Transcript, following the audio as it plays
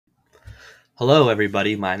Hello,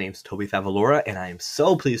 everybody. My name's Toby Favalora, and I am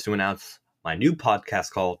so pleased to announce my new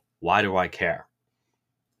podcast called Why Do I Care?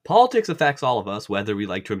 Politics affects all of us, whether we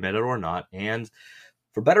like to admit it or not, and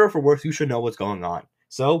for better or for worse, you should know what's going on.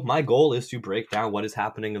 So, my goal is to break down what is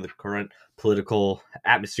happening in the current political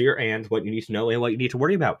atmosphere and what you need to know and what you need to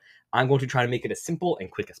worry about. I'm going to try to make it as simple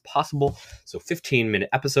and quick as possible. So, 15-minute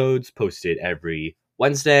episodes posted every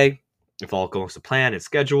Wednesday, if all goes to plan and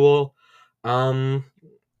schedule.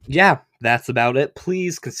 Yeah, that's about it.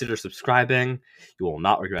 Please consider subscribing. You will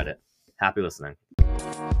not regret it. Happy listening.